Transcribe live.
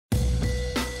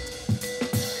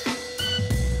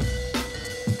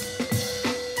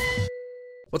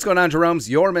What's going on, Jerome's?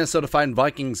 Your Minnesota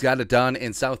Vikings got it done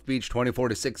in South Beach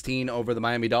 24-16 over the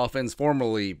Miami Dolphins,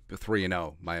 formerly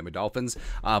 3-0 Miami Dolphins.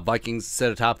 Vikings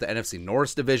sit atop the NFC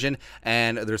North division,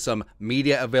 and there's some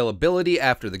media availability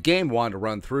after the game. Wanted to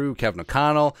run through Kevin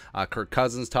O'Connell, Kirk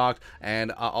Cousins talked,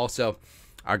 and also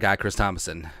our guy Chris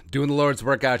Thomason doing the Lord's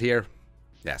work out here.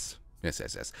 Yes.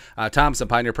 Thompson,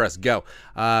 Pioneer Press, go.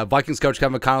 Vikings coach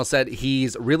Kevin O'Connell said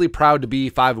he's really proud to be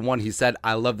 5-1. He said,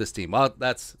 "I love this team." Well,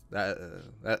 that's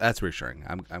reassuring.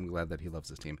 I'm glad that he loves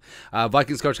this team.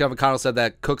 Vikings coach Kevin O'Connell said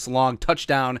that Cook's long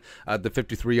touchdown, the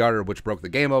 53-yarder, which broke the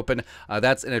game open,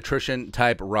 that's an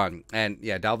attrition-type run. And,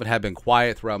 yeah, Dalvin had been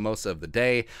quiet throughout most of the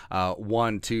day.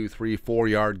 1, 2, 3,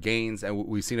 4-yard gains, and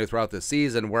we've seen it throughout the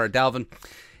season where Dalvin,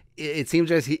 it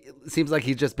seems like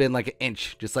he's just been like an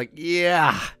inch, just like,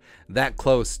 yeah, that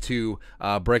close to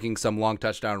breaking some long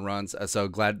touchdown runs. So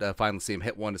glad to finally see him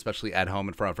hit one, especially at home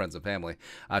in front of friends and family.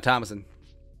 Thomason.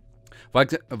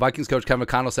 Vikings coach Kevin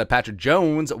O'Connell said Patrick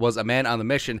Jones was a man on the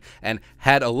mission and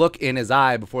had a look in his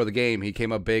eye before the game. He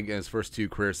came up big in his first 2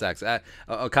 career sacks.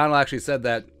 O'Connell actually said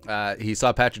that he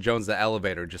saw Patrick Jones in the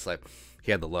elevator, just like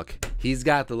he had the look. He's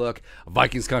got the look.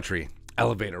 Vikings country.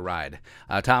 Elevator ride.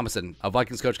 Thomason,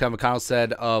 Vikings coach Kevin O'Connell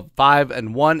said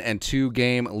 5-1 and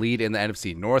 2-game lead in the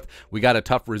NFC North. We got a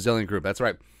tough, resilient group. That's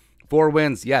right. 4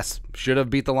 wins, yes. Should have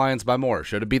beat the Lions by more.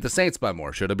 Should have beat the Saints by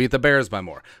more. Should have beat the Bears by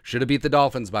more. Should have beat the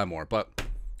Dolphins by more. But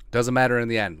doesn't matter in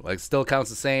the end. Like, still counts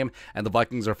the same, and the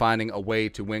Vikings are finding a way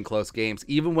to win close games,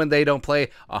 even when they don't play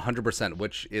 100%,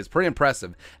 which is pretty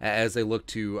impressive as they look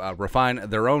to refine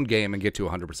their own game and get to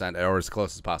 100% or as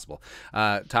close as possible.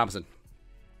 Thompson.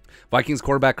 Vikings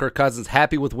quarterback Kirk Cousins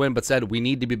happy with win, but said we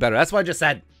need to be better. That's what I just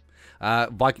said.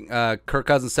 Kirk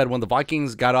Cousins said when the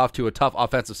Vikings got off to a tough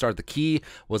offensive start, the key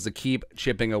was to keep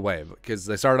chipping away because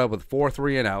they started out with 4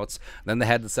 3-and-outs. Then they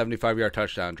had the 75-yard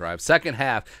touchdown drive. Second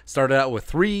half started out with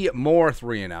 3 more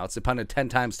 3-and-outs. They punted 10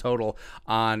 times total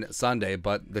on Sunday,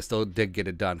 but they still did get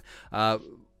it done.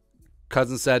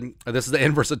 Cousins said this is the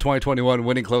inverse of 2021,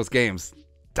 winning close games.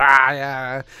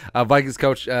 Vikings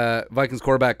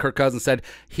quarterback Kirk Cousins said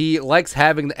he likes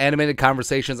having the animated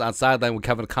conversations on sideline with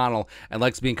Kevin O'Connell and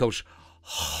likes being coached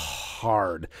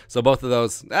hard. So both of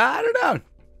those, I don't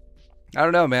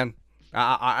know, man.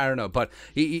 I don't know, but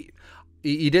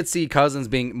he did see Cousins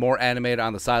being more animated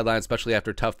on the sideline, especially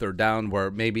after a tough third down where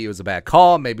maybe it was a bad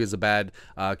call, maybe it was a bad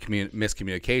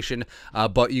miscommunication.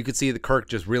 But you could see the Kirk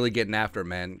just really getting after it,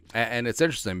 man. And it's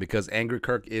interesting because angry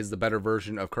Kirk is the better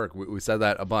version of Kirk. We said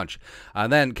that a bunch.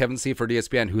 Then Kevin C. for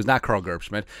ESPN, who's not Carl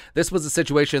Gerbschmidt. This was a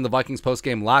situation in the Vikings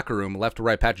postgame locker room, left to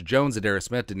right, Patrick Jones, Adarius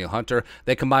Smith, Daniel Hunter.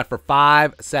 They combined for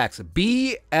 5 sacks.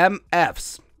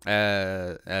 BMFs.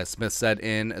 Smith said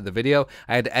in the video.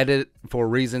 I had to edit for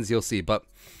reasons you'll see, but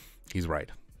he's right.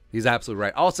 He's absolutely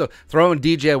right. Also, throw in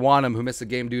DJ Wanham, who missed a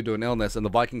game due to an illness, and the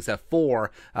Vikings have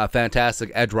 4 fantastic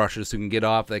edge rushers who can get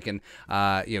off. They can,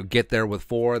 get there with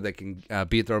 4. They can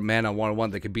beat their man on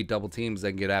 1-on-1. They can beat double teams. They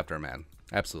can get after a man.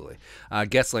 Absolutely.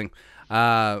 Gessling.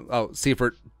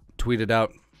 Seifert tweeted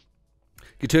out.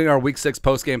 Continuing our Week 6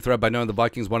 post-game thread by knowing the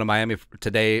Vikings won in Miami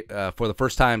today for the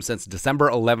first time since December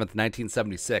 11th,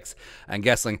 1976. And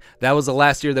Gessling, that was the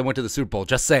last year they went to the Super Bowl.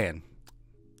 Just saying.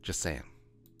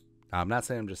 I'm not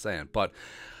saying, I'm just saying. But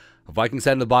Vikings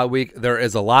head into the bye week. There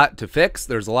is a lot to fix.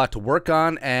 There's a lot to work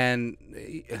on. And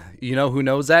you know who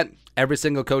knows that? Every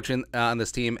single coach on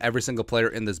this team, every single player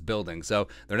in this building. So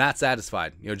they're not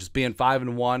satisfied. Just being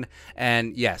 5-1,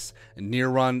 and yes, near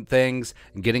run things,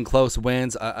 and getting close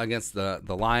wins against the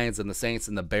Lions and the Saints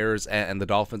and the Bears and the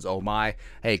Dolphins. Oh my!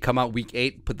 Hey, come out Week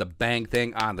 8, put the bang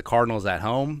thing on the Cardinals at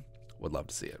home. Would love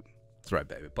to see it. That's right,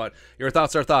 baby. But your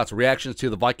thoughts are thoughts. Reactions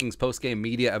to the Vikings post-game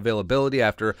media availability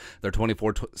after their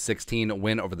 24-16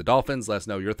 win over the Dolphins. Let us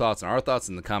know your thoughts and our thoughts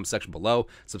in the comment section below.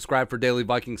 Subscribe for daily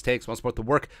Vikings takes. Want to support the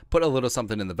work? Put a little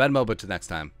something in the Venmo. But till next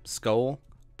time, Skol,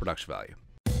 production value.